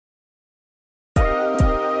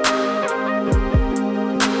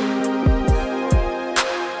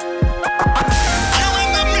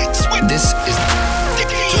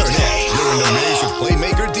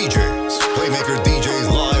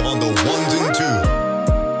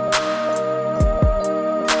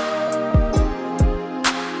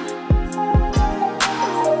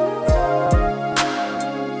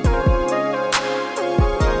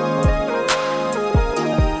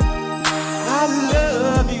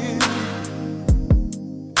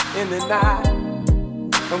in the night.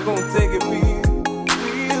 I'm gonna take it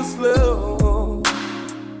real slow.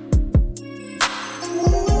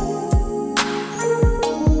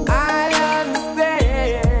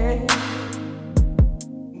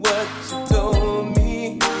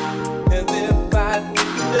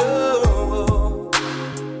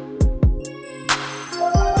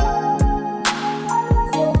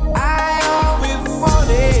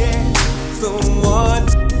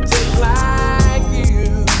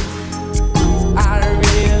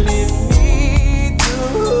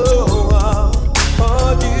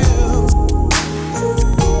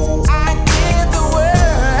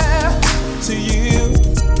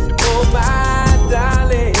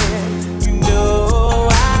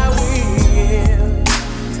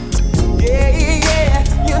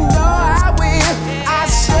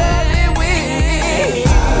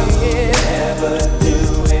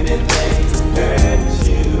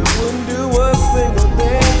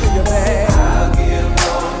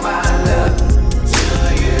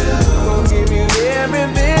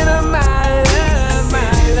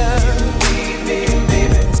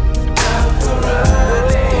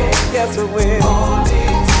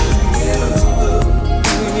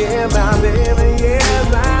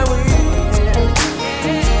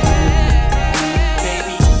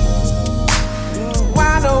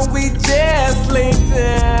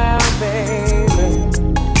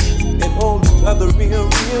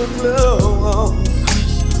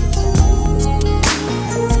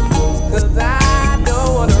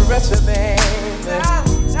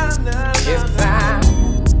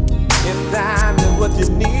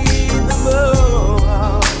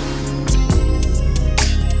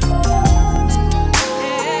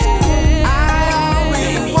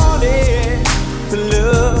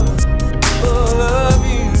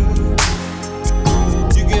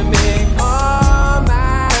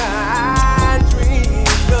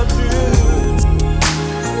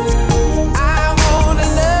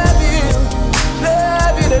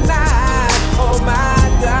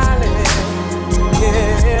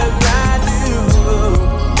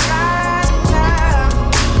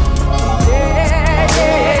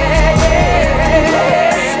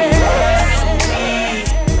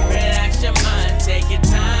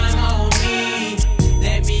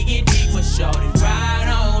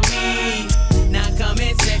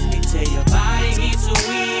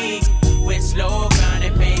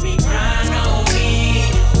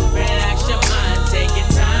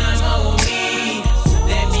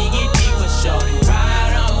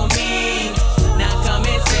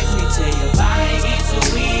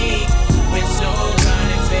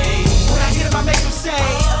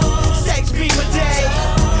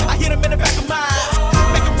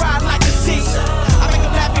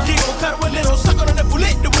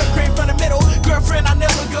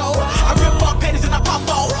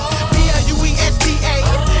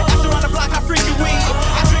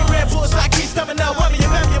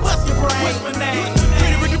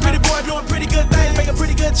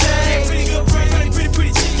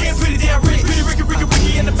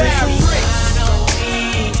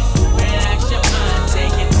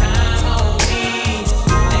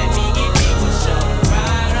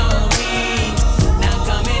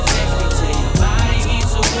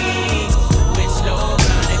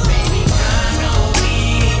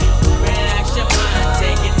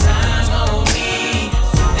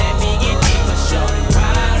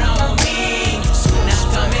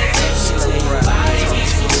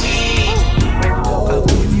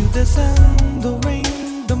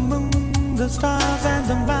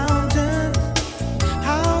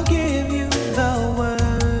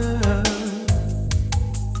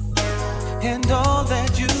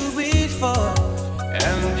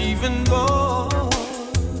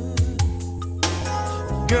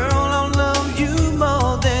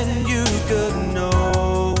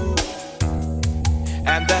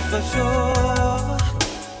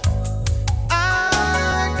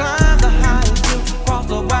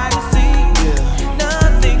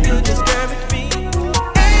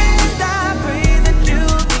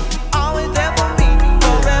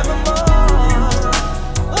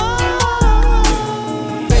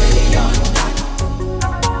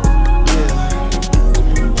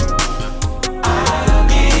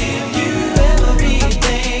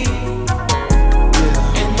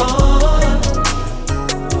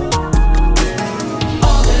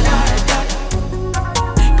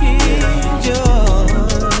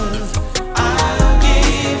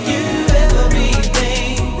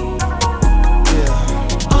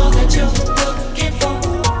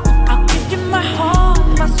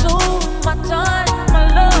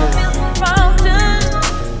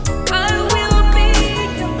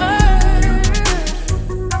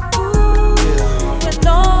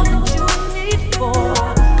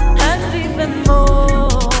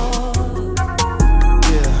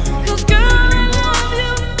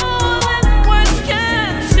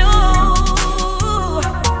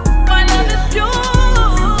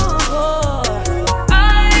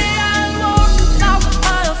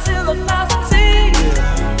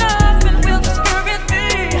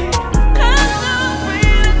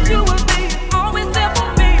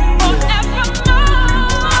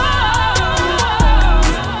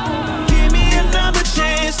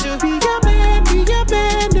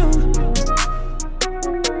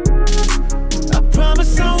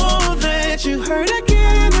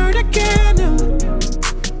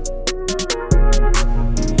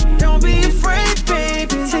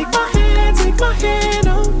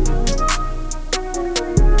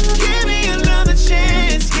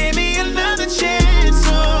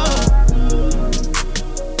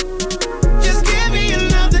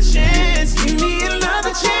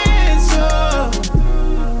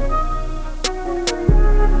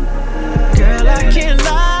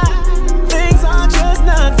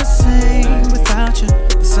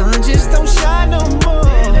 shy no more.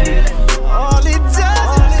 All it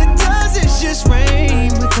does is just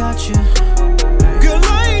rain without you. Girl,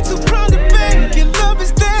 I ain't too proud to beg. Your love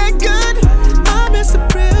is that good. I miss a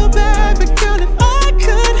real bad, but girl, if I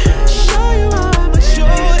could show you how I'm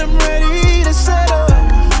assured, I'm ready to settle,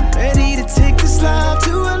 ready to take this life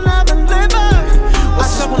to another level.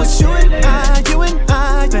 What's up with you and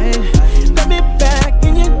I, babe? Let me back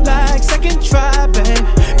in your like second try, babe.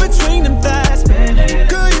 Between them thighs, babe.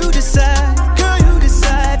 Girl, you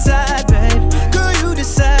decide, side, babe. Girl, you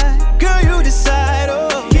decide,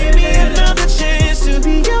 oh. Give me another chance to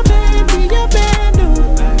be your babe, no.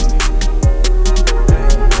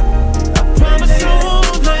 I promise I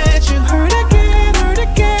won't let you hurt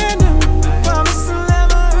again, no. Promise I'll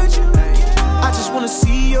never hurt you again. I just wanna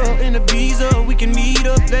see you in the Ibiza. We can meet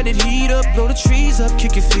up, let it heat up, blow the trees up,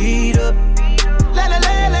 kick your feet up. La la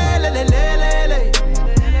la la la la la la la.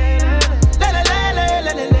 La la la la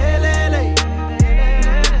la la la la.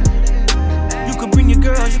 You can bring your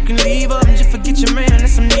girls, you can leave up, and just forget your man,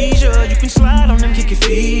 that's amnesia. You can slide on them, kick your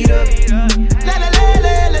feet up. La la la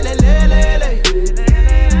la la la la la la.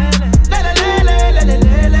 La la la la la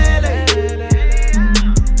la la la.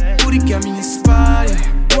 Booty got me inspired,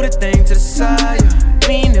 put that thing to the side.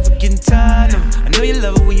 We ain't never getting tired, no. I know you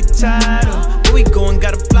love it when you're tired, where we going,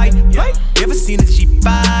 got a flight, yeah. You ever seen a G5,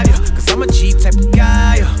 yeah? Cause I'm a G type of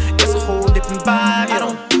guy, yeah. It's a whole different vibe, yeah. I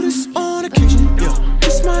don't do this on occasion, yeah.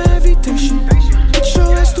 It's my invitation. Get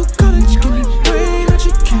your ass through college, give me brain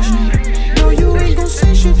education. No, you ain't gon'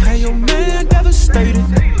 say shit, how your man devastated.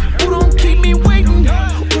 Who don't keep me waiting, yeah.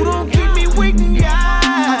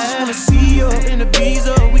 I just wanna see you in the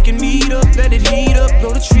Ibiza. We can meet up, let it heat up,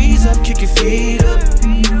 blow the trees up, kick your feet up.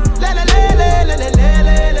 La la la la la la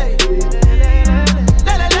la la.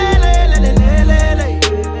 La la la la la la la la.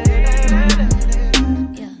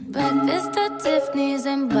 Yeah. Breakfast at Tiffany's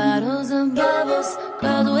and bottles of bubbles.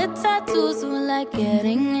 Girls with tattoos who like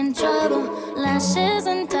getting in trouble. Lashes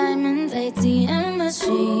and diamonds, ATM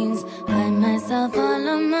machines. Buy myself all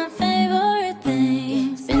of my favorite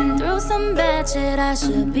things. Been through some bad shit, I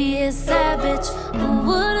should be a savage. Who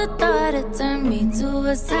would've thought it turned me to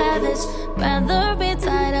a savage? Rather be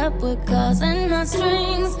tied up with calls and not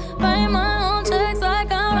strings. Write my own checks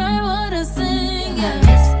like I write what I sing. Yeah,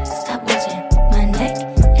 wrist, stop watching. My neck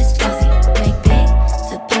is flossy. Make big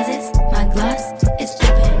deposits. My gloss is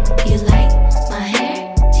dripping. You like my hair?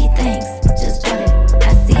 Gee, thanks. Just bought it. I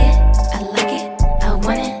see it. I like it. I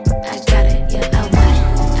want it. I got it. Yeah, I want it.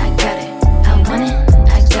 I got it. I want it.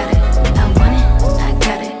 I got it. I want it. I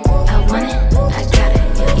got it. I want it. I got it.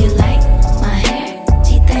 Yeah, you like my hair?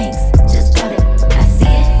 Gee, thanks. Just bought it. I see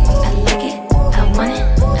it. I like it. I want it.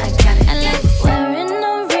 I got it. I like wearing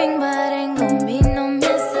no ring, but ain't gon' be no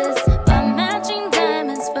misses. Buy matching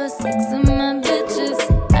diamonds for 6 of my bitches.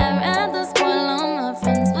 I'd rather spoil all my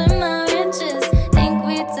friends with my riches. Think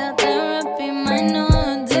we tell therapy my new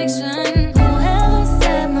addiction. Whoever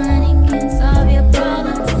said money can solve your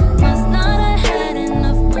problems must not have had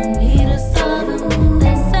enough money to solve them.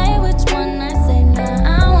 They say which one, I say nah,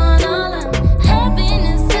 I want all of them.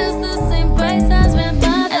 Happiness is the same price as red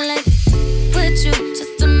bottom. I like with you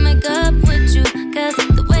just to make up with you. Cause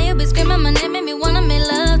the way you be screaming my name made me wanna make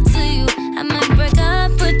love to you. I might break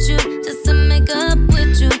up with you just to make up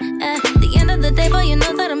with you. At the end of the day, boy, you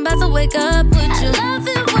know that I'm about to wake up with you. I love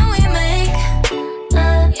it when we make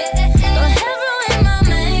love. Go ahead, ruin my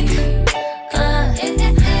make love. Love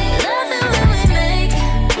it when we make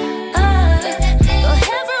love. Go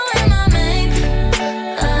ahead, ruin my make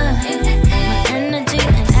love. My energy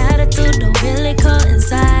and attitude don't really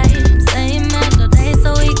coincide. Same mental day so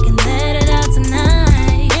we can let it out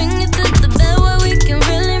tonight. Bring it to the bed where we can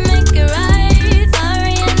really make it right.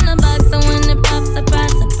 Sorry in the box, so when it pops,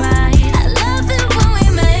 surprise, surprise. I love it when we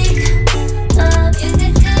make love.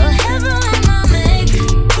 Go ahead, ruin my make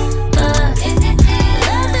love.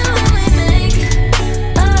 Love it when we make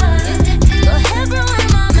love. Go ahead, ruin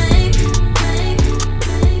my make.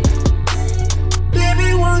 Baby,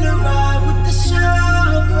 wanna ride with the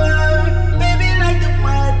chauffeur. Baby, like the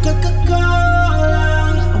white Coca-Cola.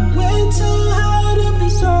 I'm way too high to be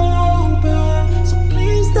sober, so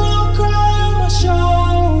please don't cry on my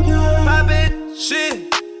shoulder.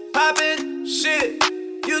 Poppin' shit.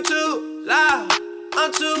 You too loud,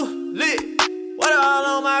 I'm too lit. Water all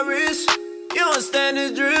on my wrist. You don't understand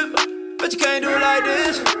this drip, but you can't do it like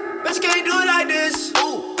this. But you can't do it like this.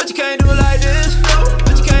 Ooh, but you can't do it like this.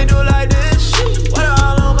 But you can't do it like this. Water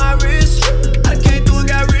all on my wrist. I can't do it,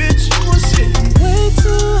 got rich. Oh shit. I'm way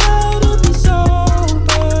too high to be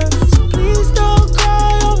sober, so please don't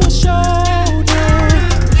cry on my shoulder.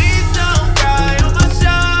 Please don't cry on my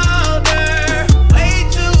shoulder. Way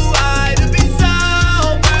too high to be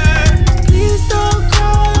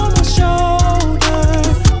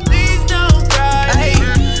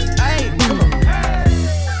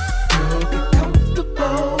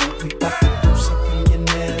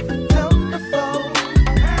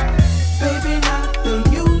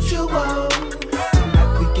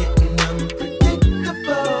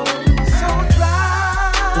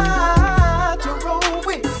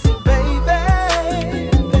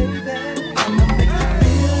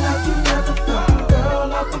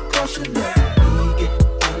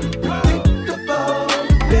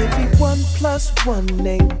one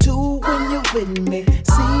ain't two when you're with me.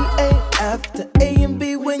 C ain't after A and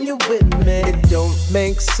B when you're with me. It don't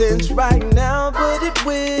make sense right now, but it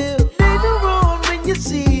will later on when you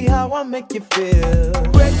see how I make you feel.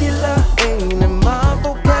 Regular ain't in my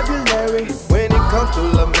vocabulary. When it comes to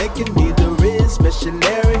love making, neither is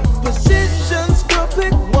missionary. Positions, girl,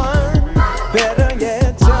 pick one. Better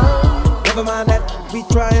yet, some. Never mind that, we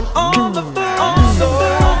trying all the fun. So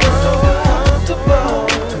comfortable.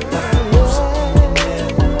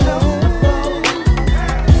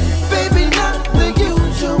 Baby, not the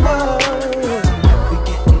usual. We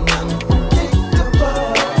getting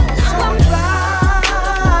unpredictable. So try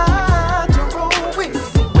to roll with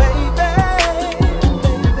me, baby.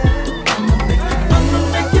 I'ma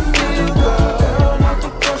make you feel, girl, not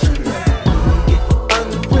because you let me get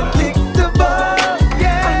unpredictable.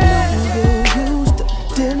 Yeah. I know you're used to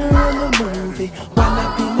dinner and a movie. Why not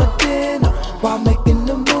be my dinner while making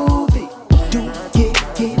the movie? Do get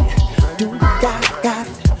it, do got it.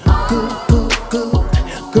 Good.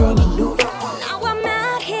 Girl, I knew it. Now I'm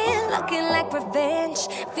out here looking like revenge,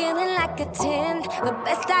 feeling like a 10, the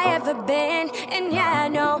best I ever been. And yeah, I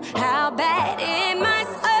know how bad it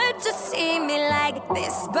must hurt to see me like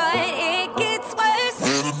this, but it gets worse.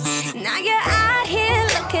 Now you're out here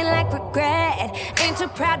looking like regret, ain't too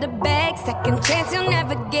proud to beg, second chance you'll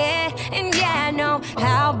never get. And yeah, I know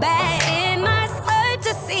how bad it must hurt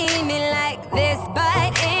to see me like this,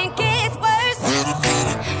 but it gets worse.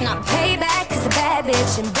 Now payback is a bad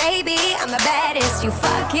bitch, and baby, I'm the baddest. You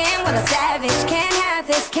fucking with a savage, can't have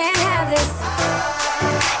this, can't have this.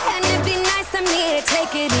 And it'd be nice of me to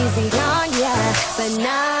take it easy on ya, but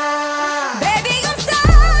nah. Baby, I'm sorry.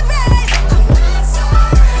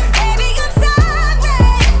 Baby, I'm sorry.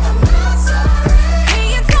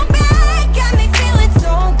 Being so bad got me feeling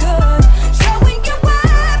so good. Showing you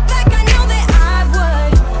up like I know that I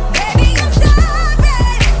would. Baby, I'm sorry.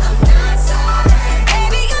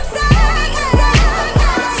 Baby, I'm sorry.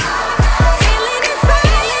 Feeling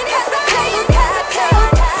inspired 'cause I tell you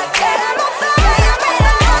that I'm a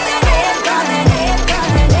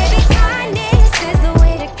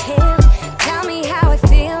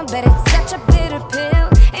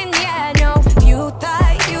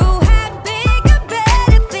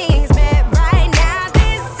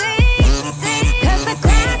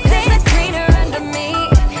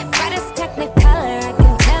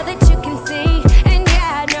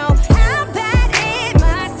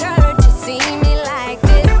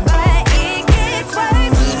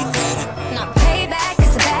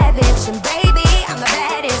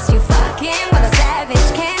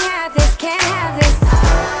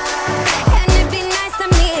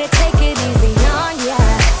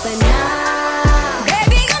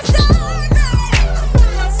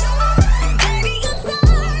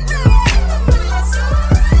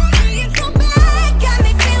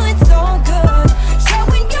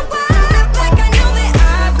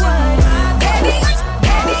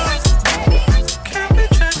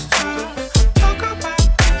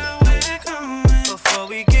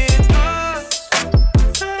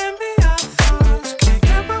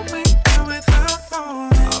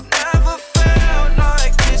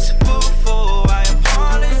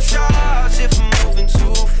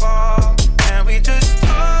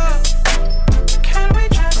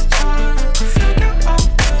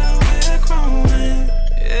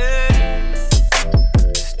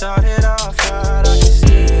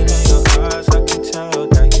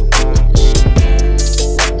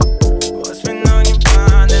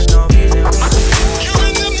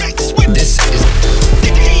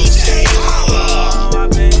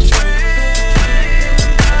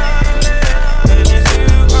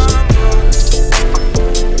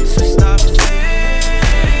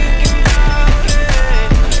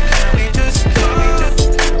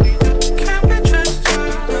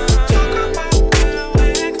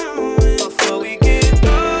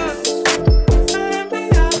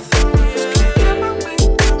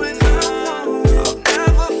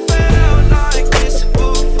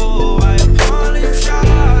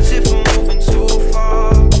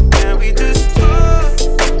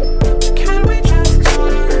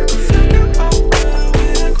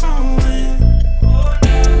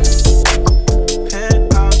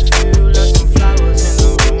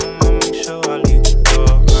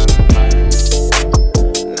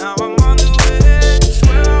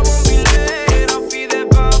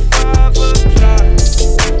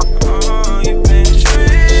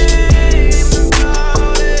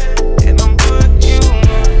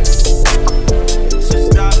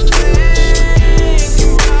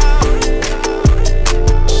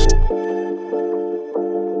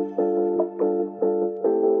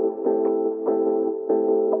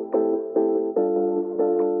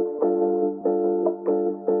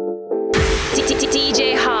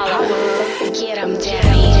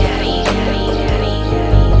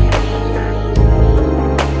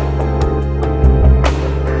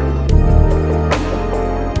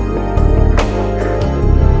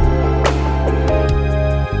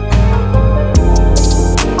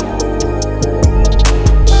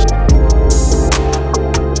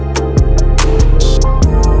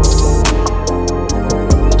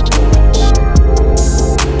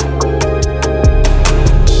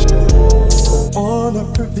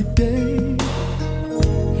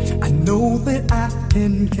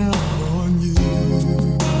count on you.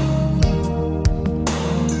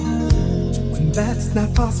 When that's not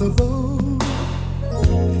possible,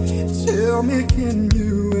 tell me, can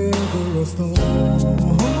you ever restore?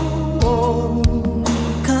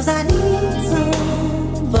 'Cause I need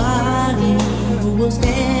somebody who will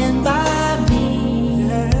stand by me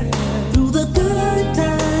through the good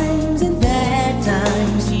times and bad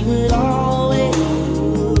times. He will always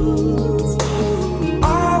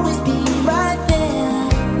be right there.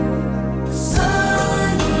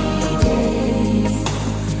 Sunny days,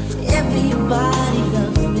 everybody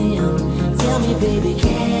loves them. Tell me, baby,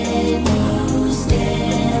 can you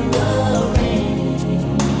stand the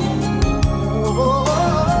rain?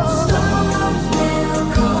 Storms will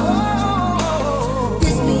come.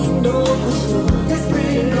 This we know for sure.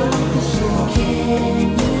 Can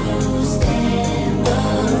you stand the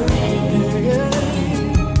rain?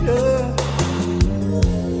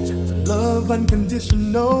 Love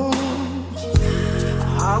unconditional.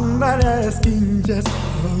 I'm not asking just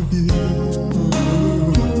of you.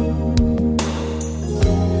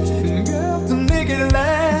 Girl, to make it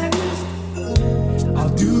last,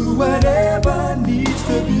 I'll do whatever needs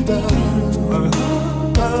to be done.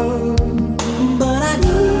 But I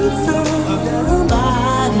need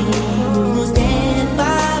somebody who will stand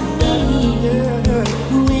by me.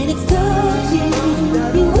 When it's tough, she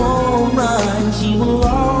won't run. She will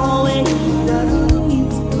always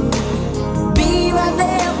be right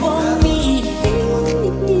there for me.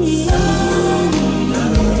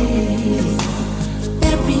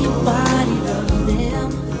 Everybody loves them.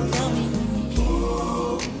 Tell me.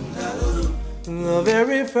 The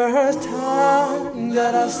very first time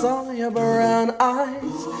that I saw your brown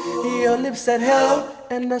eyes, your lips said hello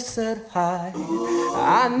and I said hi.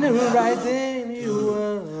 I knew right then you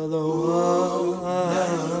were the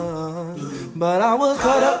one. But I was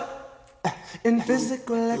caught up in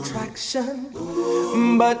physical attraction.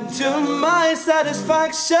 But to my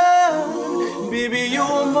satisfaction, baby, you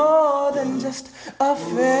were more than just a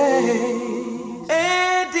face.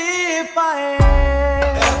 And if I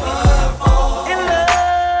ever fall in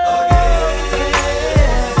love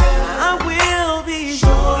again, I will be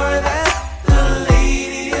sure that the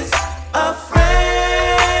lady is a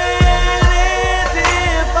friend. And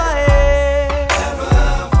if I ever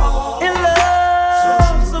fall in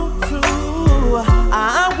love so true, I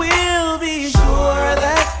will be sure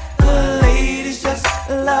that the lady's just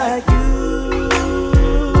like you.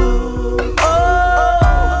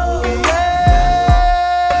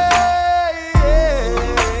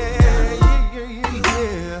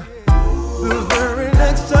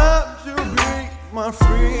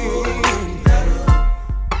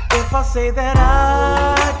 If I say that I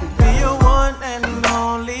could be your one and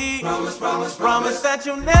only, promise that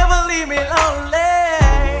you'll never leave me lonely.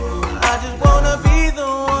 I just wanna be the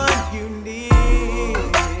one you need.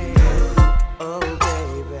 Oh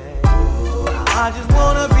baby, I just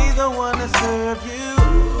wanna be the one to serve you.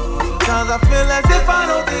 Sometimes I feel as if I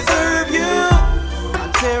don't deserve you. I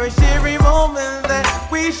cherish every moment that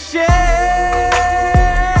we share.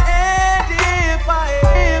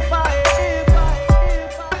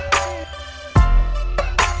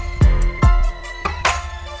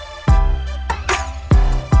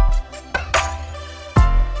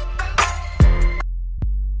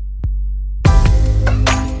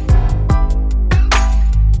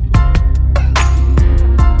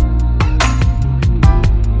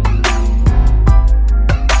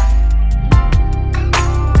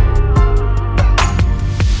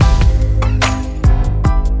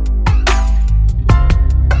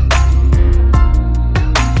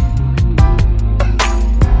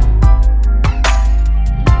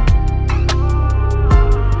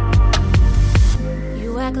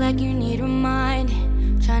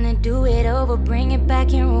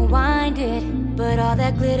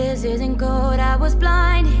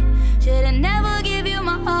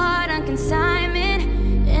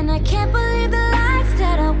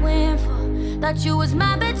 You was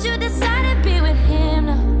mine, but you decided to be with him.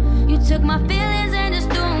 No, you took my feelings and just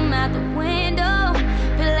threw them out the window.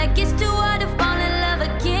 Feel like it's too hard to fall in love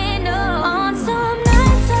again. No, on some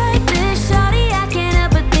nights like this, shawty, I can't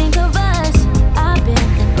help but think of us. I've been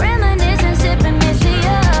reminiscing, sipping, missing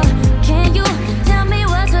up. Can you tell me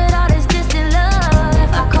what's with all this distant love?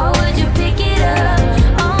 If I call, would you pick it up?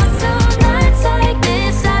 On some nights like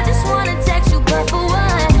this, I just wanna text you, but for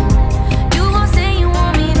what? You gon' say you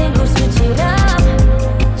want me, then go switch it up.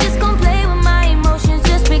 Just gon' play with my emotions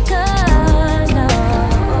just because.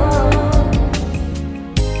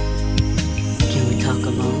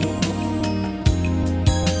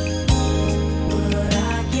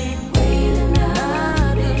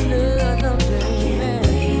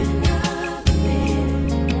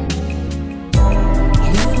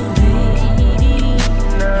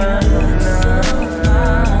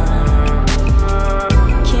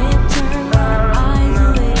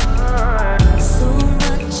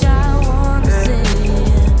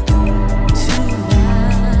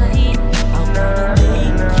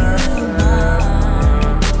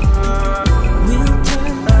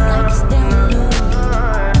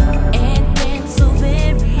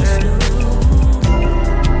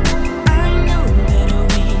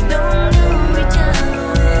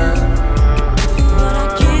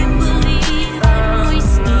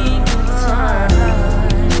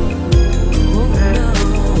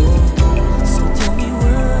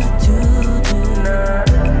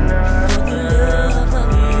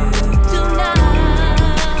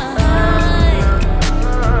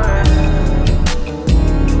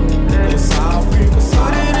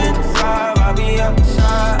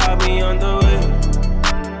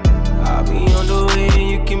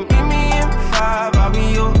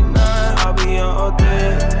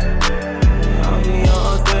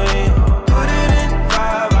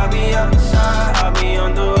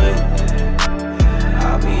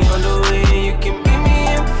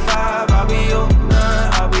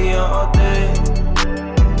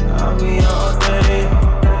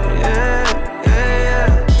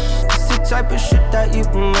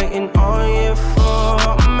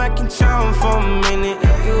 charm for a minute.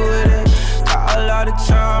 Yeah, you with it. Got a lot of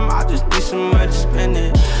charm, I just need some money to spend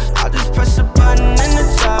it. I just press a button and the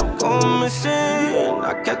top go missing.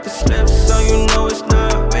 I kept the slips so you know it's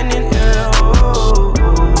not winning. Yeah, oh,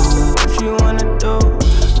 what you wanna do?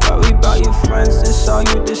 Worry about your friends, it's all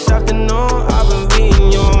you this afternoon. I've been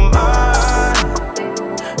reading your mind.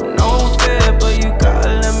 No fear, but you gotta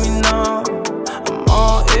let me know. I'm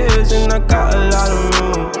all ears and I got a lot of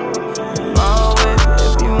room. I'm all way,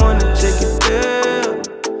 if you wanna take it there.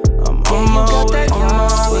 I'm on my way, on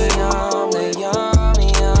my way.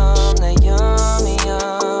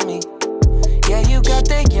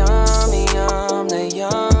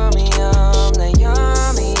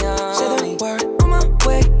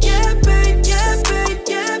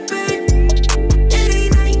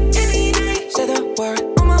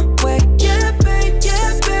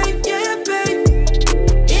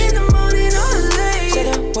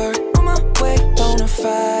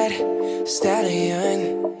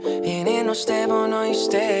 Stable, no, you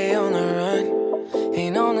stay on the run.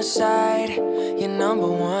 Ain't on the side, you're number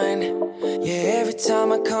one. Yeah, every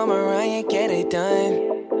time I come around, you get it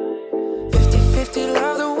done. 50-50,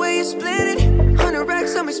 love the way you split it. 100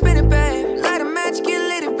 racks on me, spin it, babe. Light a match, get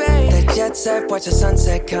lit, it, babe. That jet set, watch the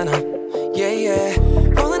sunset, kinda. Yeah, yeah.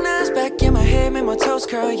 Rolling eyes back in my head, make my toes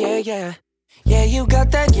curl, yeah, yeah. Yeah, you got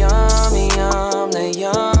that yummy, yum, that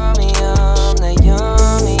yummy, yum, that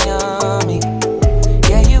yummy, yummy.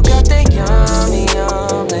 Yummy,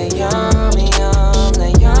 yum, that yummy, yum,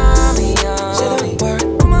 that yummy, yum. Say the word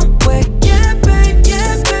on my way. Yeah, babe,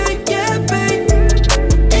 yeah, babe, yeah, babe.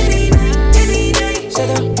 Any night, any day. Say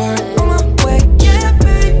the word on my way. Yeah,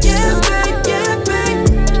 babe, yeah, babe, yeah, babe.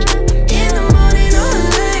 In the morning or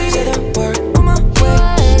late. Say the word on my way.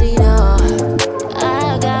 You already know I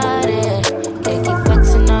got it. They keep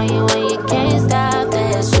flexing on you and you can't stop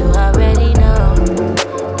this. You already know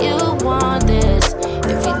you want this.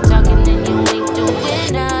 If you talking, then you ain't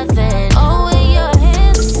doing nothing. Oh, with your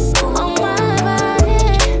hands on my body.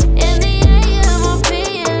 In the area of my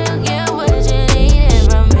opinion, you get what you needed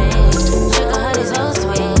from me. Sugar honey so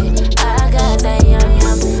sweet. I got that yum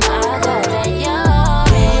yum. I got that yum.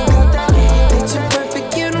 Picture perfect,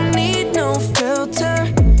 you don't need no filter.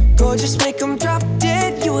 Gorgeous, make them drop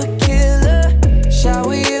dead, you a killer.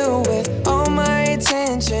 Shower you with all my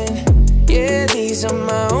attention. Yeah, these are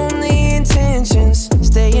my only intentions.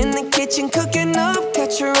 Stay in the kitchen cooking up,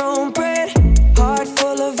 got your own bread. Heart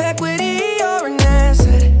full of equity, you're an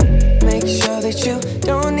asset. Make sure that you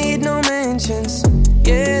don't need no mentions.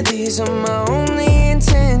 Yeah, these are my only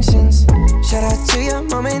intentions. Shout out to your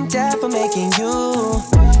mom and dad for making you.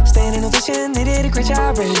 Staying in a vision, they did a great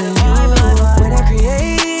job raising you. When I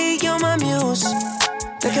create, you're my muse.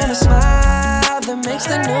 The kind of smile that makes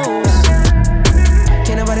the news.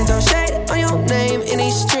 Can't nobody throw shade on your name in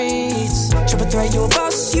these streets. Triple threat, you a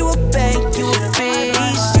boss, you a bank, you a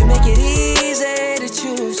beast. You make it easy to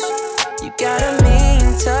choose. You got a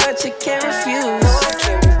mean touch, I can't refuse.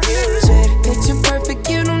 Picture perfect,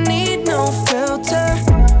 you don't need no filter.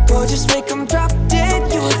 Gorgeous, make them drop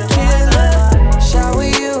dead, you a killer. Shower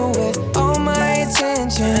you with all my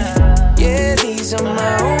attention. Yeah, these are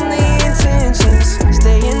my only intentions.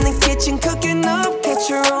 Stay in the kitchen cooking up, get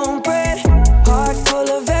your own bread. Heart full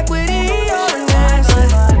of equity, you're an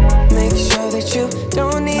asset. Make sure that you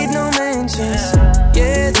don't need no mentions.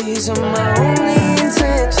 Yeah, these are my only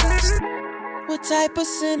intentions. What type of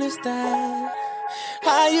sin is that?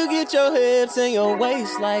 How you get your hips and your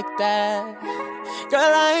waist like that? Girl,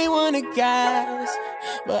 I ain't wanna guess,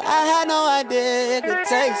 but I had no idea it could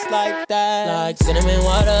taste like that. Like cinnamon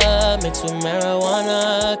water mixed with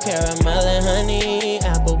marijuana, caramel and honey,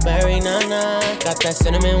 appleberry nana. Got that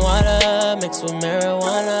cinnamon water mixed with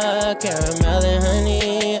marijuana, caramel and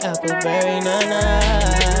honey, appleberry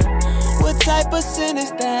nana. What type of sin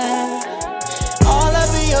is that? All up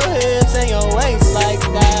in your hips and your waist like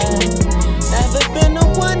that. Never been the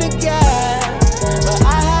one to guess, but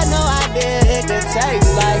I had no idea it could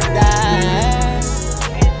taste like that.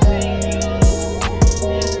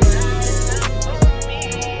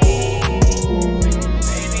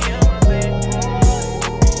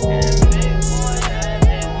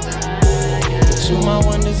 But you my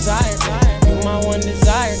one desire, you my one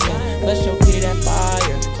desire. Let's show Kitty that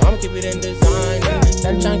fire, so I'ma keep it in design.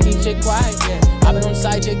 Started trying to keep shit quiet, yeah. I've been on the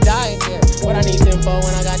side chick diet, yeah. What I need them for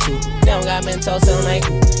when I got you? They don't got mental, so like,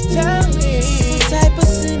 tell me, what type of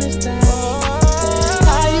sin is that?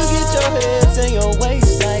 How you get your hips and your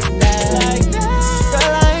waist like that? Girl,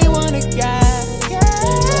 I ain't wanna guess, but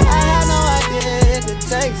I had no idea it could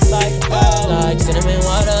taste like that. Like cinnamon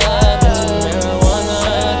water, mixed with marijuana.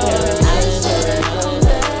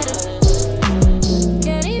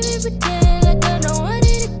 Can't even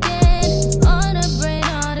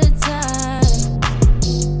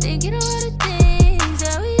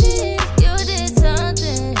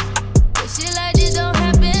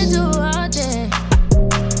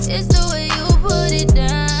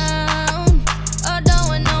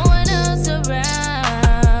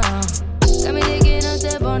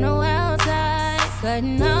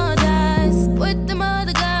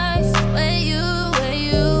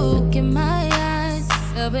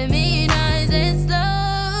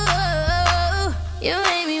You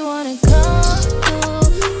made me wanna come through,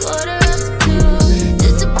 quarter up to 2,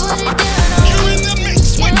 just to put it down on you. You're in the mix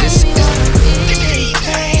with this DJ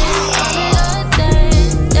Holla.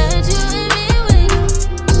 That you and me with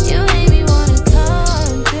you made me wanna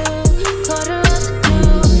come through, quarter up to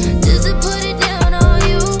 2, just to put it down on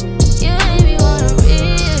you. You made me wanna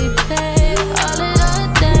replay all of the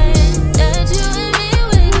things that you and me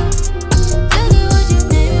with. Tell me what you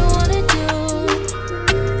made me wanna do.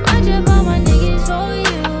 Watch up all my niggas for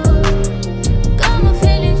you. Got my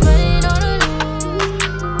feelings running on the loop.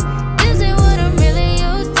 This ain't what I'm really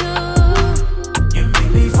used to.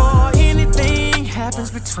 Before anything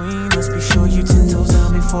happens between us, be sure you 10 toes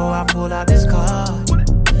down before I pull out this card.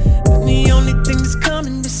 And the only thing that's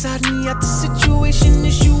coming beside me at the situation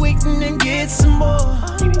is you waiting and get some more.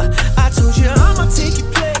 I told you I'ma take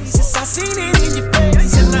your places, I seen it in your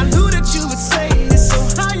face, and I knew that you would say this. So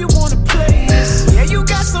how you wanna play this? Yeah, you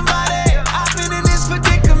got somebody. I've been in this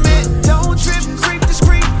predicament. Don't trip, creep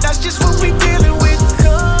discreet. That's just what we dealing with.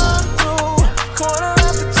 Come through, quarter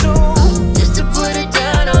after 2, Just to put it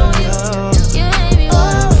down on you. You made me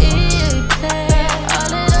wanna replay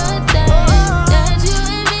all of the things that you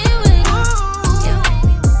and me with. You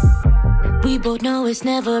made me. We both know it's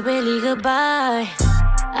never really goodbye.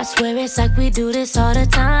 I swear it's like we do this all the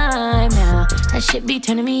time now. That shit be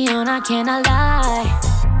turning me on, I cannot lie.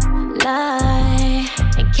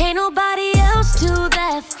 And can't nobody else do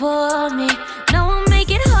that for me. No one make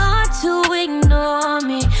it hard to ignore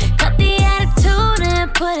me. Cut the attitude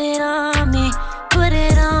and put it on me. Put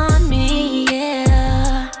it on me,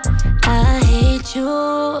 yeah. I hate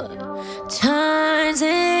you. Turns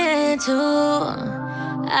into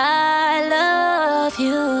I love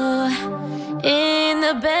you. In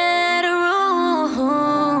the bedroom,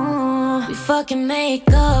 we fucking make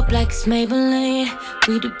up like it's Maybelline.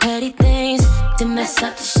 We do petty things to mess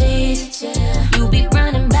up the sheets. You be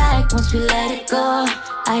running back once we let it go.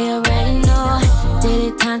 I already know,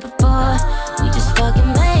 did it times before. We just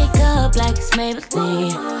fucking make up like it's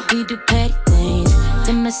Maybelline. We do petty things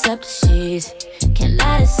to mess up the sheets. Can't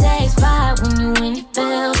let it satisfy when you in your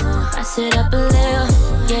feels. I sit up a little,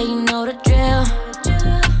 yeah, you know the drill.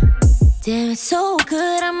 Damn, it's so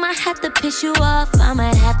good, I might have to piss you off. I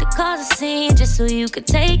might have to cause a scene just so you could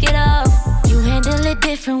take it off. You handle it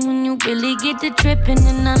different when you really get to dripping,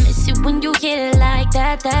 and I miss it when you hit it like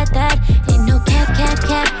that. Ain't no cap.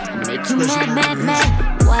 I make you mad.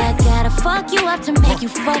 Why I gotta fuck you up to make you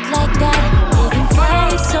fuck like that? Taking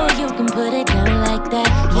face so you can put it down like that.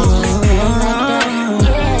 The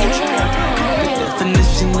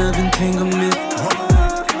definition of entanglement.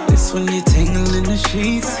 It's when you're tangling the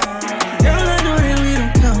sheets. Girl, I know that we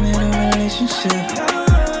don't come in a relationship,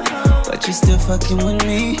 but you still fucking with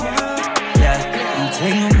me. Yeah,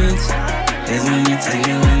 entanglements is when you're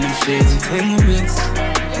tangling the sheets. Entanglements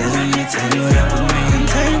is when you're tangled up with me.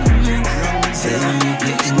 Entanglements is when you're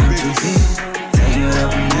getting into deep. Tangled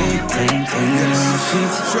up with me, tangled on the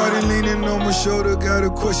sheets. Shorty leaning on my shoulder, got a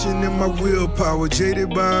question in my willpower. Jaded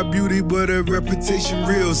by her beauty, but her reputation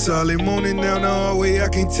real solid. Moaning down the hallway, I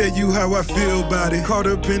can't tell you how I feel about it. Caught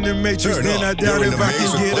up in the matrix, then I doubt if I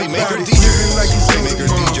can get about it. Living like it's on the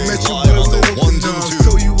mom, met you with open arms.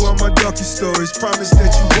 Told you all my darkest stories, promise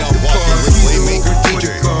that you get the part. Playmaker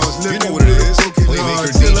DJs. You know what it is.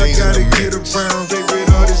 Playmaker Till I gotta DJs. get around, favorite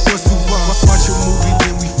artist, what's the one? Watch a movie,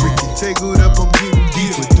 then we freaking tangled up, I'm getting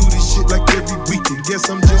deeper. Do this shit like every weekend, guess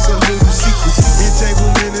I'm just a little secret.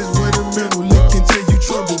 Entanglement is when a mental lick until you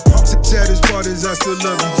trouble. Saddest part is I still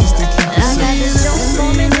love you just to keep it I got this simple. dope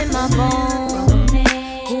moment in my bones.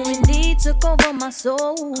 Who indeed took over my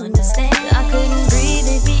soul. Understand, I couldn't breathe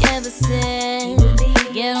if he ever said,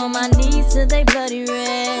 get on my knees till they bloody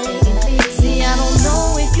red. See, I don't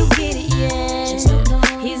know if you get it yet.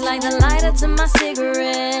 He's like the lighter to my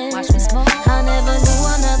cigarette. Watch me smoke. I never knew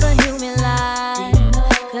another human life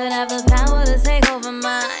could have the power to take over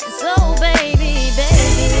mine. So baby,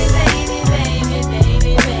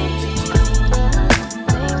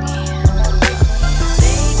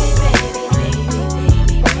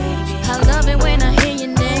 I love it when I hear your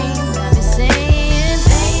name. Got me saying,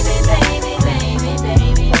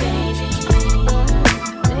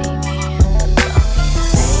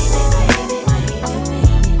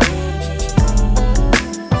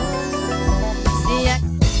 See,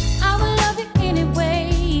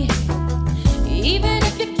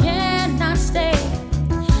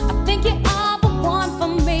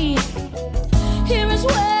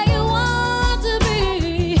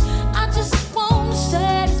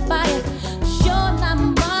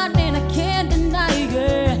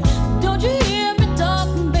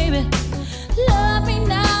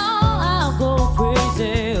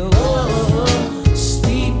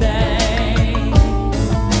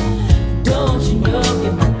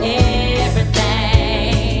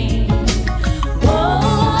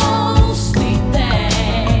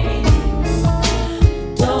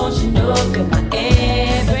 you know you're my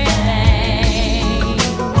everything.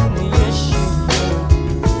 Yes, you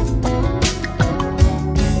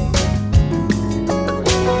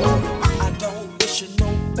I don't wish you no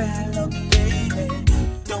bad luck, baby.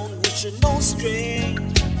 Don't wish you no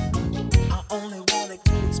strain. I only wanna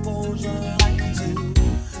to expose your life to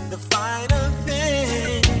the finer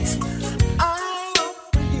things. I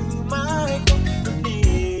offer you my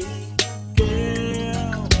company,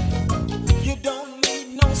 girl. You don't need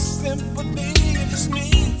no sympathy, you just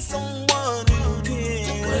need someone who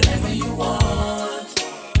cares. Whatever you want.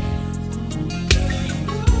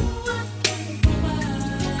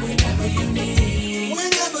 Whenever you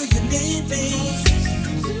need me.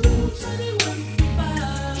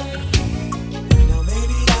 Now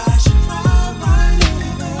maybe I should drive right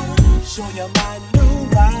over, show you my new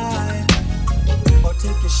ride, or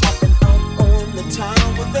take you shopping out on the town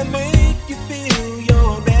where they make you feel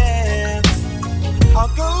your best. I'll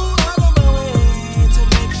go out of my way to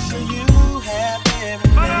make sure you have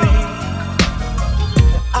everything.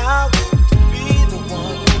 And I want to be the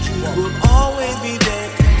one who will always be there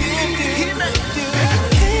to give you.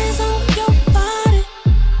 Hands on your body,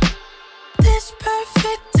 this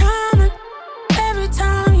perfect timing. Every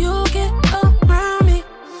time you get around me,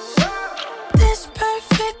 this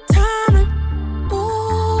perfect timing.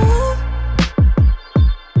 Ooh.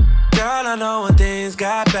 Girl, I know when things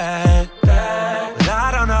got bad, but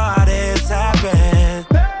I don't know how this happened.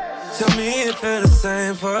 Tell me it feel the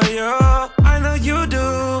same for you. I know you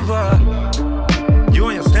do, but you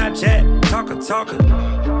on your Snapchat, talking.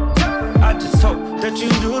 I just hope that you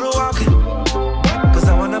do the walking, 'cause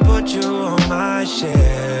I wanna put you on my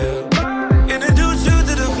shelf. Introduce you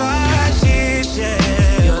to the fire shit,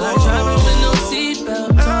 yeah. You're like driving with no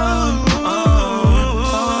seatbelt on.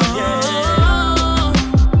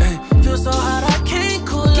 Feel so hot I can't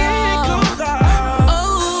cool off.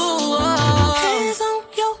 Hands on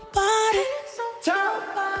your body,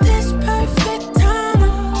 this perfect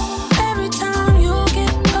timing. Every time you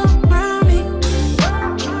get around me,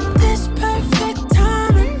 this perfect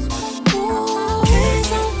timing. Ooh.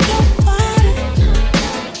 Hands on your body,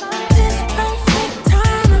 this perfect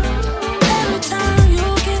timing. Every time you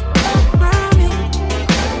get around me,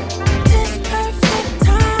 this perfect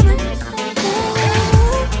timing. Ooh.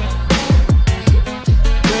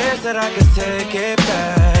 Wish that I could take it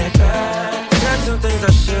back. Said some things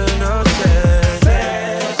I shouldn't have said.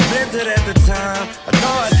 Meant it at the time. I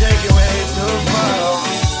know I take it way too far.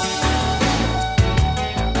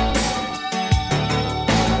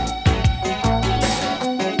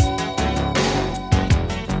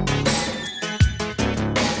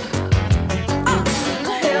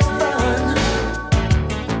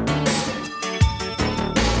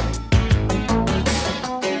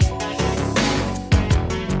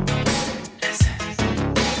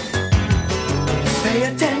 Pay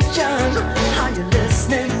attention, how you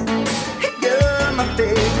listening? You're my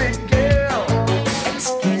favorite girl.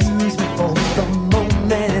 Excuse me for the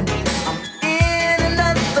moment, I'm in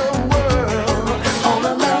another world. On a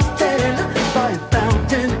mountain, by a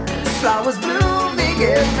fountain, flowers blooming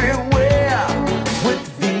everywhere. With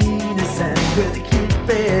Venus and with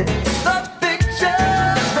Cupid, the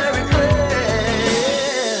picture's very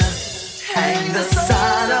clear. Hang the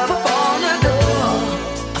sign up on the door.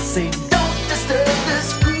 I say don't disturb this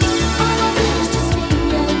groove.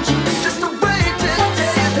 Just a way to tell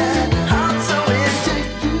you that I'm so into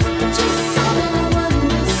you.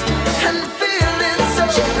 And feeling so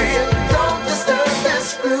real. Don't disturb this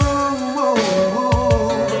groove.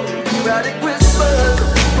 Erotic whispers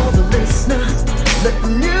for the listener. Let the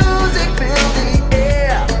music fill the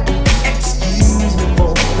air. Excuse me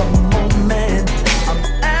for the moment, I'm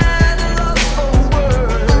at a loss for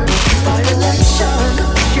words. Violation,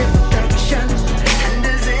 sheer perfection, and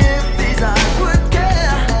as if these eyes would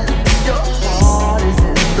care. Your heart is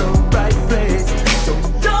in the right place, so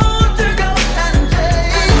don't you go and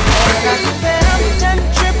change.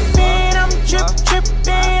 I'm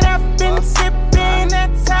tripping, I've been sipping,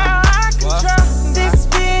 that's how I control this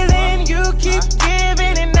feeling you keep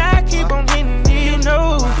giving and I keep on hitting you, you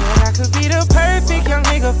know that I could be the perfect young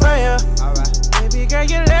nigga for you. Baby girl,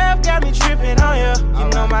 your love got me tripping on you. You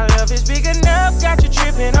know my love is big enough, got you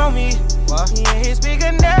tripping on me. Yeah, it's big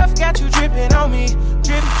enough, got you dripping on me.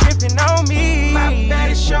 Dripping on me. My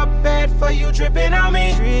bad is your bad for you dripping on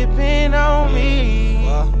me. Dripping on me.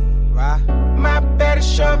 My bad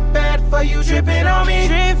is your bad for you dripping on me.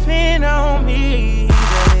 Dripping on me.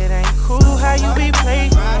 But it ain't cool how you be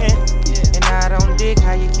playing. And I don't dig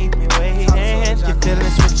how you keep me waiting. Your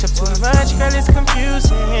feelings switch up too much, girl, it's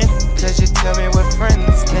confusing. Cause you tell me we're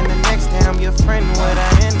friends, then the next day I'm your friend. What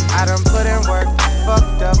I done put in work,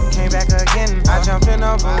 fucked up, back again. I jump in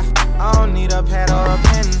the booth, I don't need a pad or a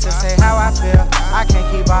pen to say how I feel. I can't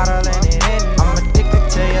keep bottling it in. I'm addicted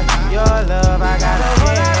to you, your love, I gotta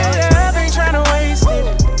get. I ain't tryna waste it.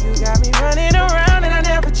 You got me running around and I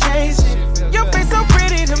never chase it. Your face so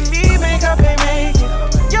pretty to me, makeup ain't make it.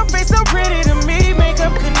 Your face so pretty to me,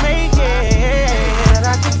 makeup could make it.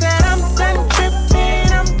 I think that I'm done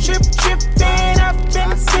tripping, I'm tripping. I've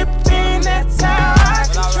been sipping, that's how I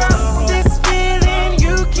control this feeling.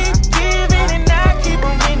 You keep giving and I keep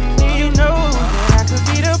on getting it. You know that I could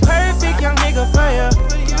be the perfect young nigga for you.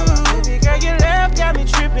 Baby girl, your love got me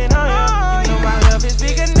tripping on you. You know my love is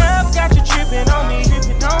big enough, got you tripping on me,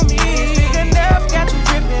 tripping on me. It's big enough, got you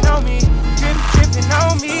tripping on me, tripping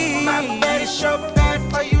on me. My bed is so bad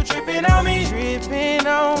for you tripping on me, tripping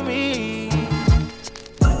on me.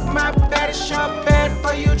 My bad is so bad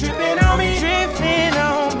for you tripping on me, tripping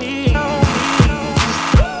on me.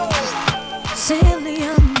 Silly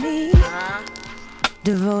on me,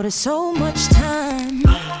 devoted so much time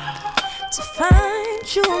to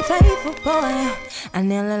find you unfaithful, boy. I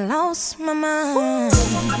nearly lost my mind.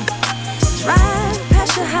 Drive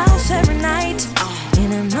past your house every night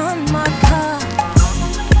in an unmarked car.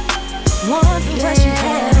 Wonder what you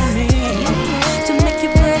had on me to make you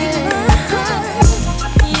break my heart.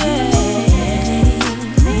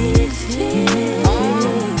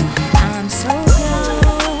 I'm so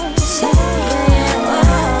gone, so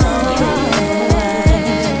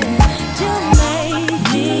you make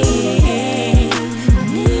me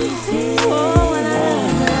feel. Oh, when I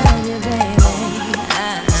love you, baby.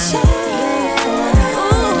 So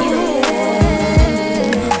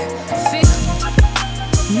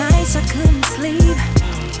nights I couldn't sleep.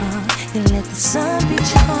 You let the sun beat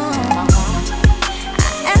you home. I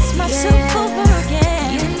ask myself over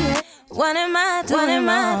again, what am I doing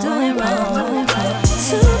wrong?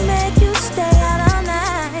 To make you stay out all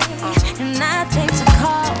night and not think to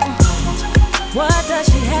call. What does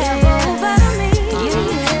she have over me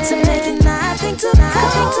to make it not think to call?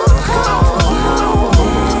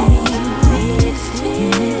 Me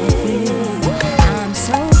feel I'm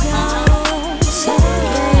so gone, so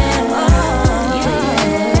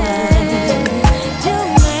you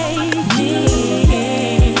make me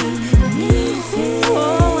feel.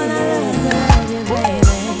 Oh, when I love you,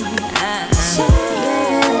 baby. So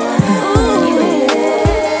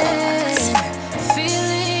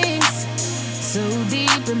Feelings so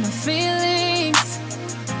deep in my feelings.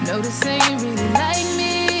 Noticing you really like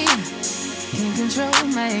me. Can't control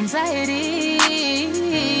my anxiety.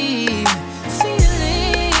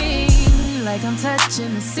 Feeling like I'm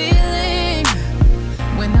touching the ceiling.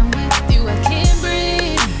 When I'm with you, I can't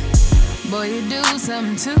breathe. Boy, you do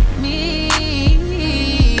something to me.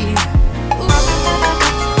 Ooh.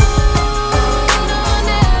 I'll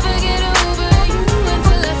never get over you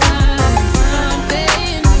until I find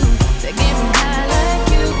something that get me high like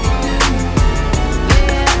you do.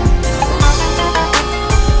 Yeah.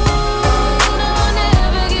 I'll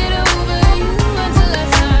never get over you until I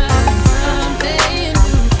find something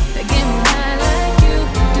that get me high like you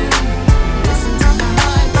do. Listen to my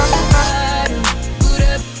heart go bottom, boot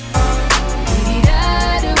up,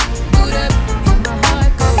 dee-dee-da-do, boot up, and my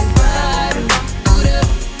heart go bottom, boot up,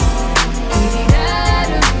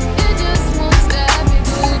 dee-dee-da-do. It just won't stop, it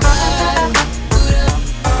go bottom, boot up,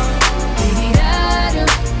 dee-dee-da-do,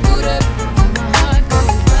 boot up, and my heart go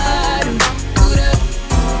bottom, boot up,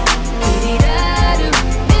 dee-dee-da-do.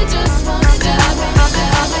 It just won't stop, it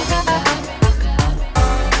stop, it stop, it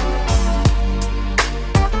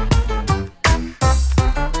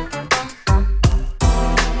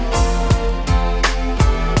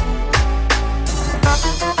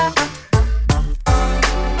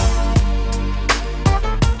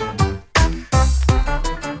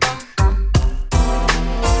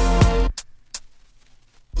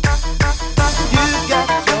You got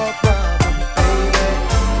your problems,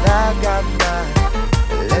 baby, and I got mine.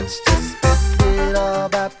 Let's just spend it all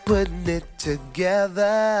by putting it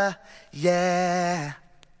together, yeah.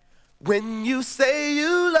 When you say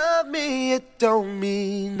you love me, it don't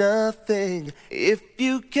mean nothing. If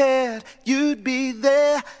you cared, you'd be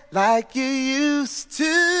there like you used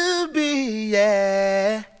to be,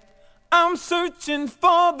 yeah. I'm searching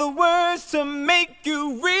for the words to make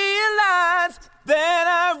you realize that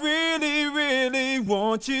I really, really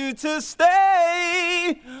want you to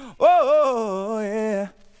stay. Oh, yeah.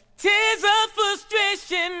 Tears of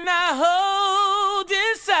frustration I hold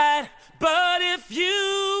inside, but if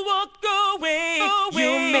you walk away,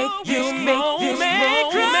 you make this moment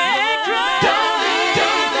cry.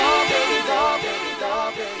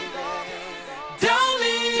 Don't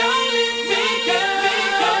leave me, girl.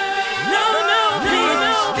 No,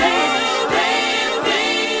 please.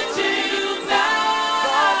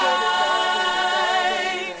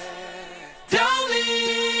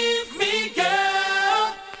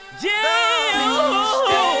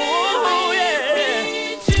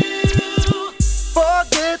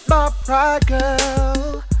 cry,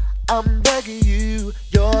 girl. I'm begging you.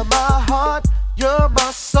 You're my heart, you're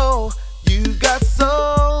my soul. You got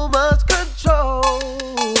so much control.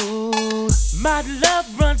 My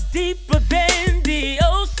love runs deeper than the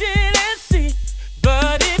ocean and sea.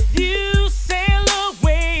 But if you sail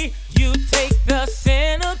away, you take the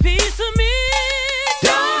centerpiece of me.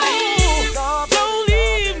 Don't leave, don't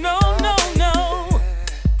leave, no, no, no.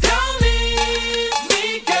 Don't leave me,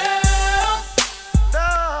 girl.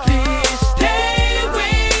 Please stay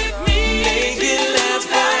with me. Make it last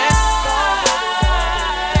forever.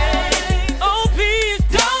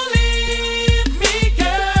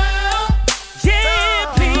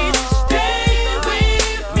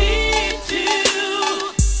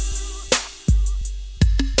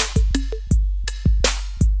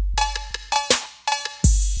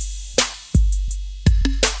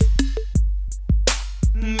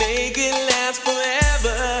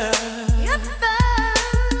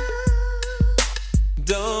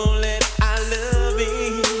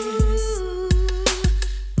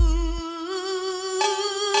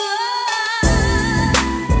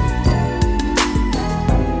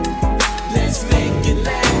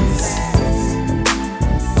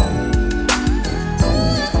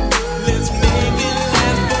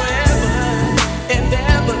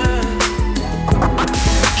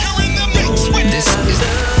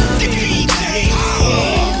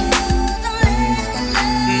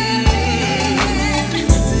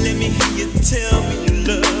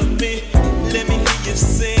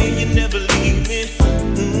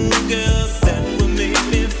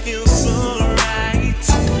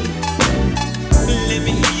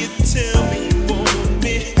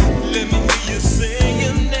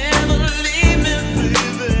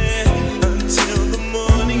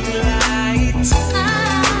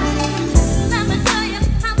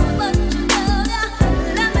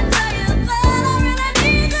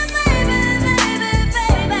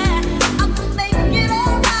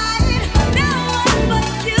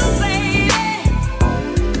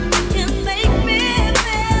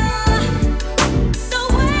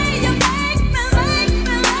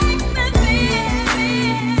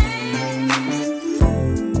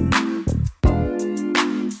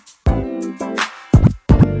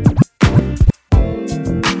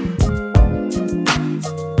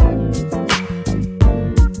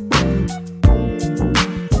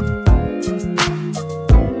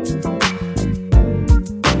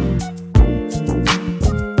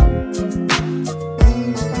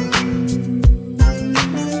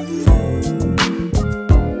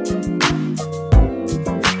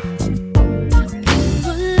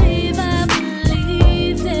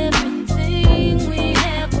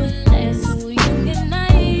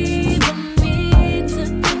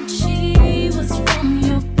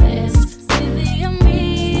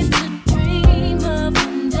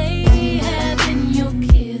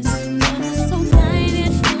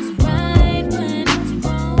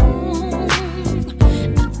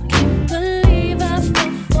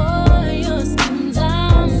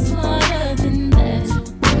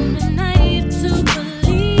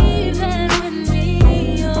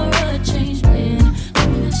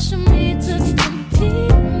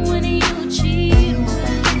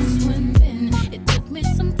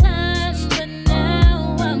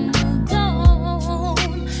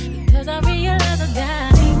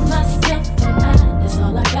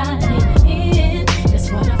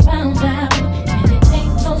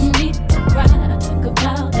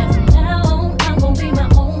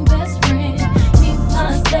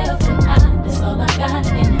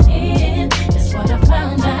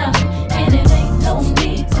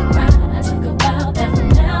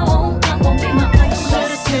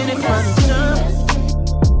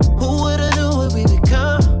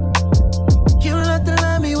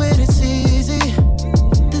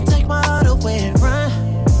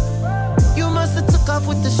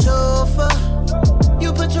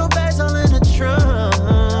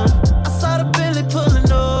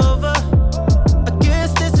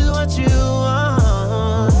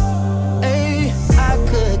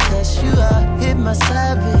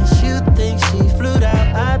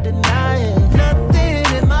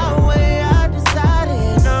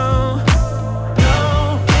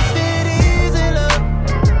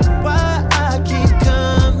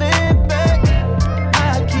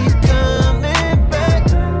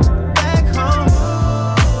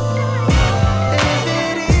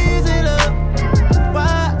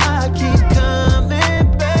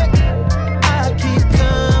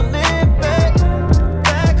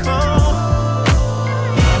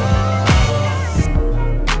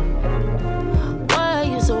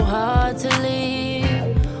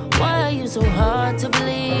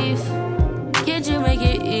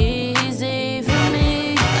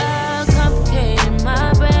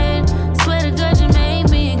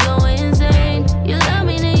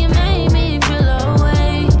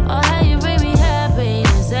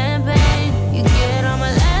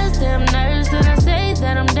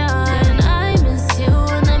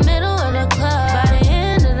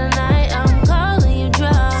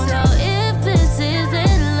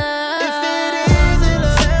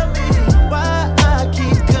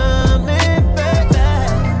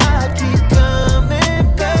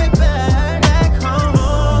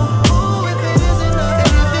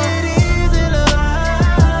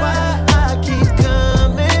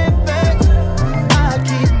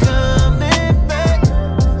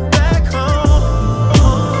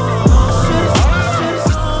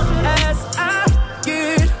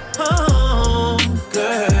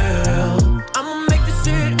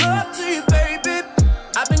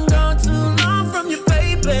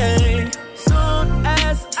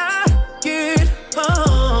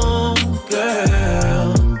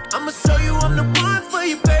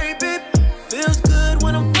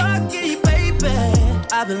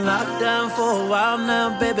 I've been locked down for a while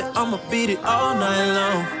now, baby. I'ma beat it all night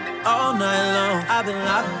long. All night long. I've been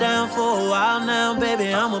locked down for a while now,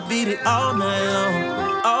 baby. I'ma beat it all night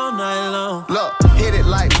long. All night long. Look, hit it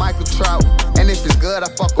like Michael Trout. And if it's good, I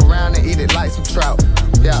fuck around and eat it like some trout.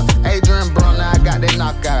 Yeah, Adrian Brown, now I got that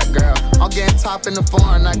knockout, girl. I'm getting top in the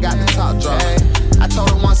foreign, I got the top drop. I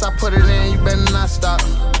told her once I put it in, you better not stop.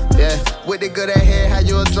 Yeah, with the good at head, how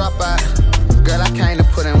you a dropout? Girl, I came to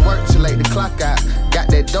put in work till late the clock out. Got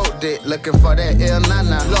that dope dick, looking for that ill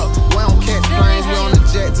nana. Look, we don't catch planes, we on the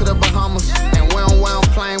jet to the Bahamas. And we don't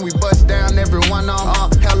plane, we bust down every one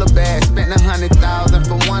arm. Hella bad, spent 100,000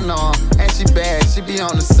 for one arm. And she bad, she be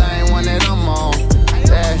on the same one that I'm on.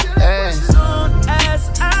 Yeah. As soon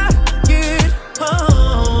as I get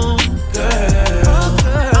home, girl,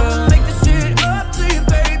 I'ma make this shit up to you,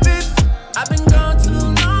 baby. I've been gone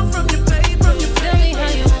too long from you, baby. Tell me how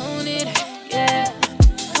you want it, yeah.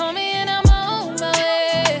 Call me and I'm on my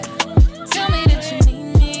way. Tell me that you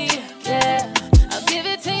need me, yeah. I'll give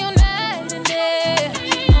it to you night and day.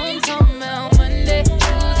 I'm talking about Monday,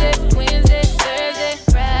 Tuesday, Wednesday, Thursday,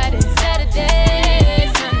 Friday,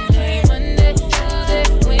 Saturday, Sunday, Monday, Tuesday,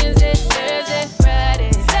 Wednesday, Thursday,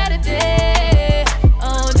 Friday, Saturday,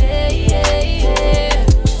 all day, yeah.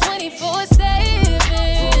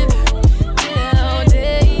 24/7, yeah, all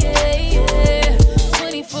day, yeah.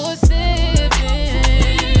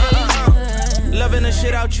 24/7. Loving the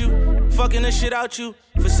shit out you, fucking the shit out you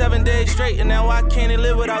for 7 days straight, and now I can't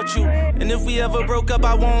live without you. And if we ever broke up,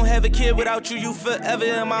 I won't have a kid without you. You forever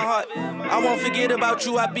in my heart. I won't forget about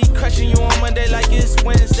you. I be crushing you on Monday like it's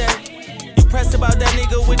Wednesday. You pressed about that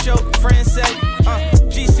nigga with your friends say.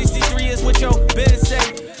 G63 is what your business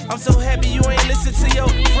say. I'm so happy you ain't listen to your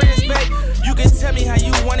friends, babe. You can tell me how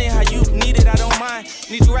you want it, how you need it, I don't mind.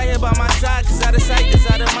 Need you right here by my side, cause out of sight is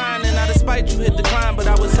out of mind. And out of spite, you hit the climb, but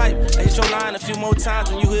I was hype. I hit your line a few more times,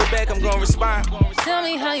 when you hit back, I'm gonna respond. Tell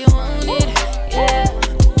me how you want it, yeah.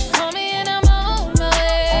 Call me and I'm on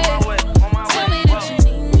my way. Tell me that you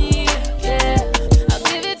need me, yeah. I'll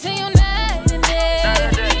give it to you night and day.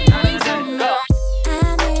 I'm talking about I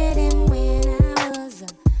met him when I was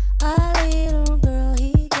a little girl.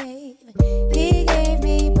 He gave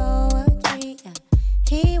me poetry.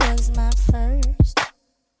 He was my first.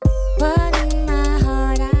 But in my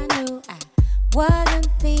heart I knew I wasn't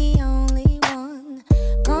the only one.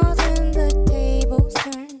 'Cause when the tables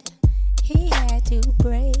turned, he had to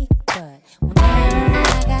break. But whenever I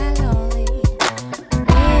got lonely,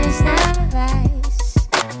 it is not advice.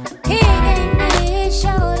 He gave me his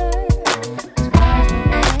shoulder. His words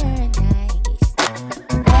were very nice.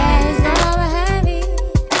 That is all I have it.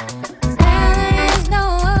 'Cause now there is no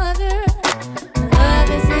other. Love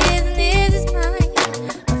is his and his is mine.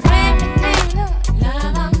 A friend became the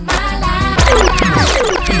love of my life.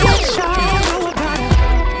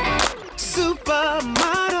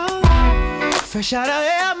 Supermodel, fresh out of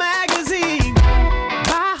Elle magazine.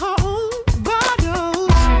 Buy her own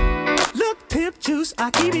bottles. Look, pimp juice, I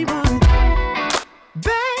keep it one.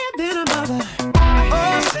 Bad than a mother.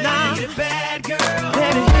 Oh, now you're a bad girl.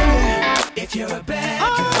 Baby, if you're a bad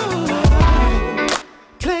girl.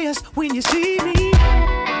 Players, when you see me,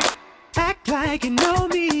 act like you know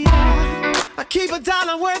me. I keep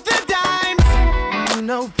 $1 worth of dimes.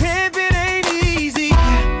 No pimping ain't easy.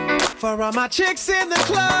 For all my chicks in the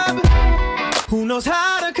club, who knows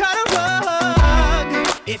how to cut a rug?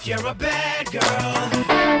 If you're a bad girl,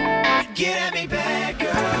 get at me, bad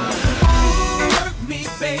girl. Work me,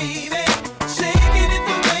 baby, shaking it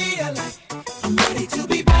the way I like. I'm ready to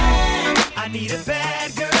be bad. I need a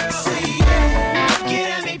bad girl. Say yeah, get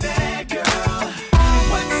at me, bad girl.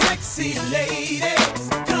 What sexy ladies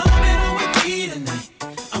coming on with me tonight?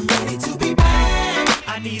 I'm ready to be bad.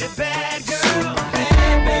 I need a bad girl.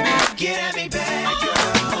 Bad baby, get at me, bad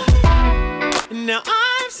girl. Now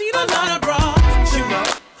I've seen a lot of bras, you know,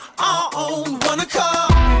 all on one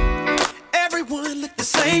accord. Everyone look the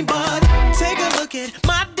same, but take a look at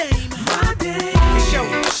my dame. My dame. Show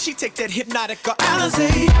she take that hypnotic or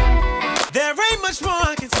Alizé. There ain't much more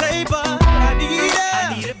I can say, but I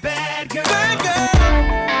need a bad girl. Bad girl,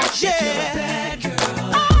 yeah. If you're a bad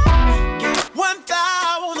girl. Got 1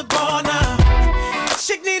 thou on the bar now.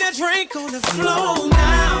 Chick need a drink on the floor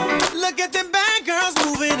now. Look at them bad girls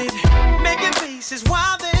moving it, making faces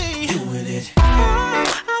while they doing it.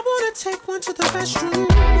 I wanna take one to the restroom.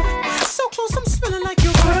 So close, I'm smelling like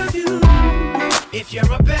your perfume. If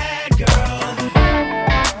you're a bad girl,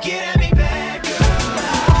 get at me, bad girl.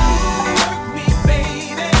 Work me,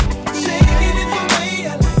 baby, shaking it the way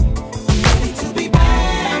I like. I'm ready to be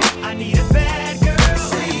bad. I need a bad girl.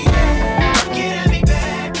 Say yeah, get at me,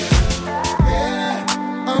 bad girl.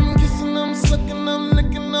 Yeah, I'm kissing, I'm sucking, I'm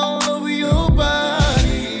licking.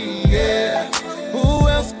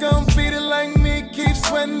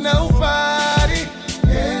 sweat nobody.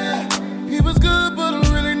 Yeah, he was good, but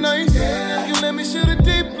I'm really nice. Yeah, you let me shoot it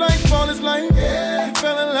deep like Faller's life. Yeah, he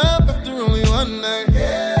fell in love after only one night.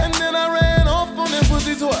 Yeah, and then I ran off on them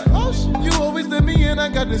pussies what? Oh, you always let me in, I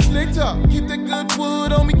got this slick top. Keep that good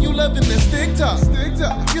wood on me, you loving that stick top. Stick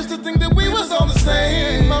top. Used to think that we was on the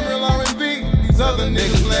same. I'm real R&B, these other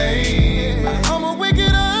niggas lame. I'ma wake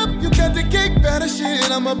it up, you got the cake batter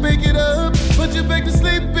shit, I'ma bake it up. Put you back to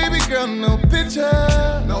sleep, baby girl, no picture.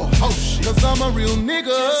 No hoe shit, cause I'm a real nigga.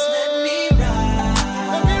 Just let me ride.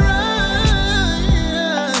 Let me ride.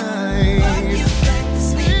 Fuck you back to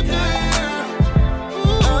sleep, girl.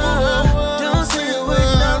 Don't say a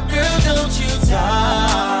word now, girl, don't you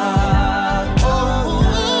talk.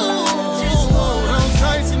 Just hold on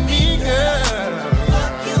tight to me, girl.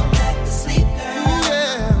 Fuck you back to sleep, girl.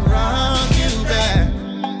 Yeah, rock you back.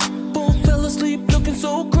 Both fell asleep looking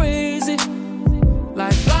so crazy.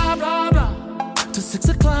 Like blah, blah, blah. Till 6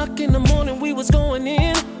 o'clock in the morning we was going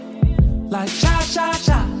in. Like sha, sha,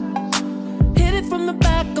 sha. Hit it from the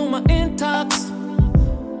back on my intox.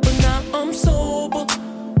 But now I'm sober.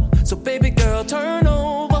 So baby girl, turn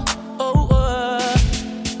over. Oh,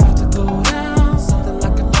 about to go down. Something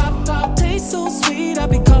like a pop top. Tastes so sweet, I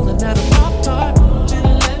be calling that a pop tart.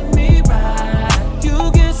 Just let me ride.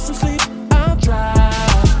 You get some sleep, I'll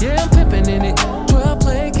drive. Yeah, I'm pimping in it. 12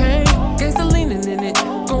 play cane. Gangsta leaning in it.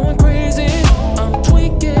 Going crazy. I'm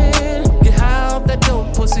tweaking. Get high off that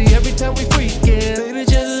dope pussy every time we freaking. Baby,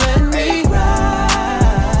 just let me ride.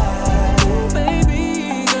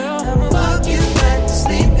 Baby girl, I'ma fuck you back to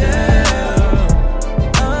sleep, girl.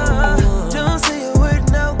 Don't say a word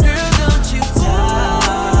now, girl, don't you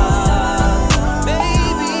talk.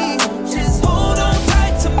 Baby, just hold on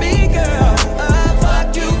tight to me, girl. I'll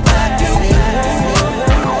fuck you back to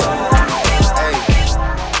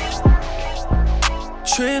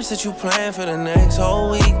Trips that you plan for the next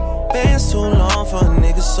whole week. Bands too long for a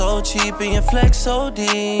nigga so cheap. And your flex OD,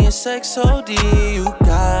 your sex OD. You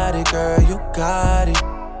got it, girl, you got it.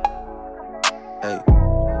 Hey,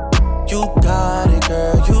 you got it,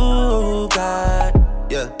 girl, you got it.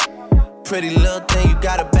 Yeah, pretty little thing, you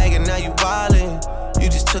got a bag and now you wildin'. You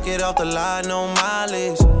just took it off the line, no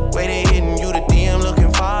mileage. Way they hitting you, the DM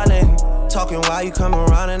looking violent. Talking while you come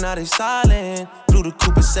around and now they silent. Blew the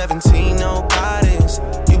coupe at 17, no guidance.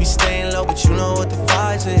 You be staying low, but you know what the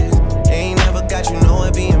vibes is. Ain't never got you know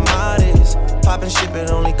it being modest. Poppin' shit, but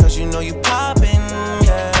only cause you know you poppin',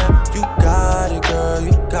 yeah. You got it, girl,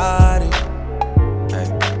 you got it. Hey.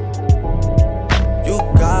 You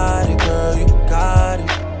got it, girl, you got it.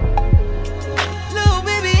 Little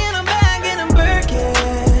baby in a bag and I'm Birkin.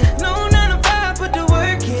 No 9 to 5, put the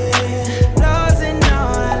work in. Laws and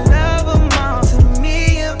all, I love them all. To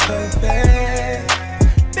me, you're perfect.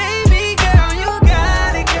 Baby girl, you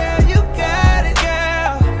got it, girl, you got it,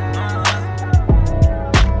 girl.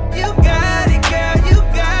 You got it, girl, you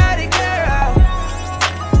got it, girl.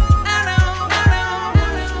 I know.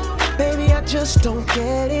 Baby, I just don't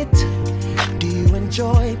get it. Do you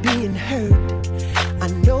enjoy being hurt? I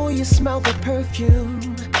know you smell the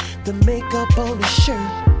perfume, the makeup on his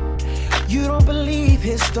shirt. You don't believe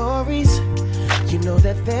his stories. You know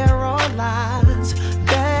that they're all lies.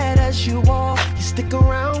 Bad as you are, you stick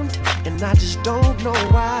around, and I just don't know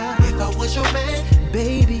why. If I was your man,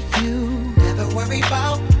 baby, you never worry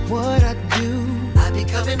about what I do. I'd be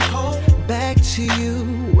coming home back to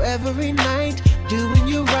you every night, doing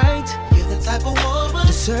you right. You're the type of woman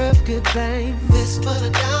deserve good things. This for the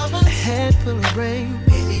diamonds, a head full of rain.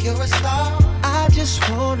 Baby, you're a star. I just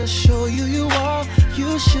wanna show you you are.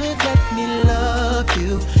 You should let me love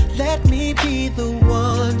you. Let me be the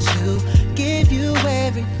one to give you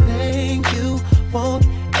everything you want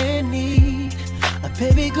and need. A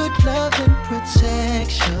baby, good love and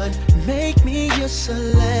protection. Make me your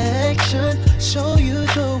selection. Show you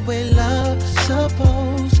the way love's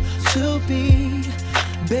supposed to be.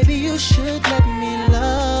 Baby, you should let me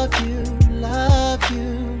love you, love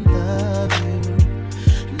you, love you,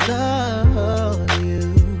 love you.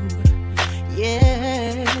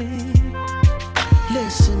 Yeah.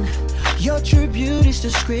 Listen, your true beauty's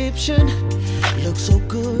description looks so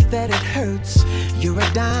good that it hurts. You're a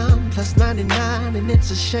dime plus 99, and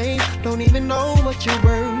it's a shame. Don't even know what you're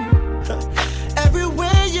worth.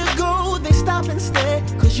 Everywhere you go, they stop and stare,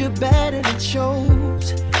 cause you're bad and it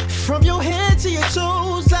shows. From your head to your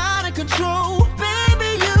toes, out of control.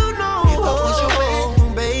 Baby, you know. If I was your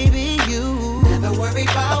man, baby, you never worry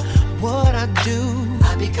about what I do.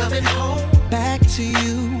 I'll be coming home back to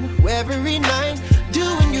you every night,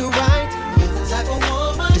 doing you right. You're the type of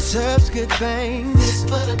woman deserves good things. This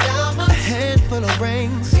for the diamonds, a handful of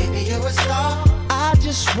rings. Baby, you're a star. I just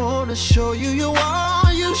just wanna show you you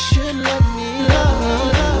are. You should let me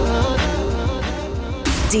love.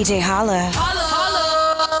 DJ Holla.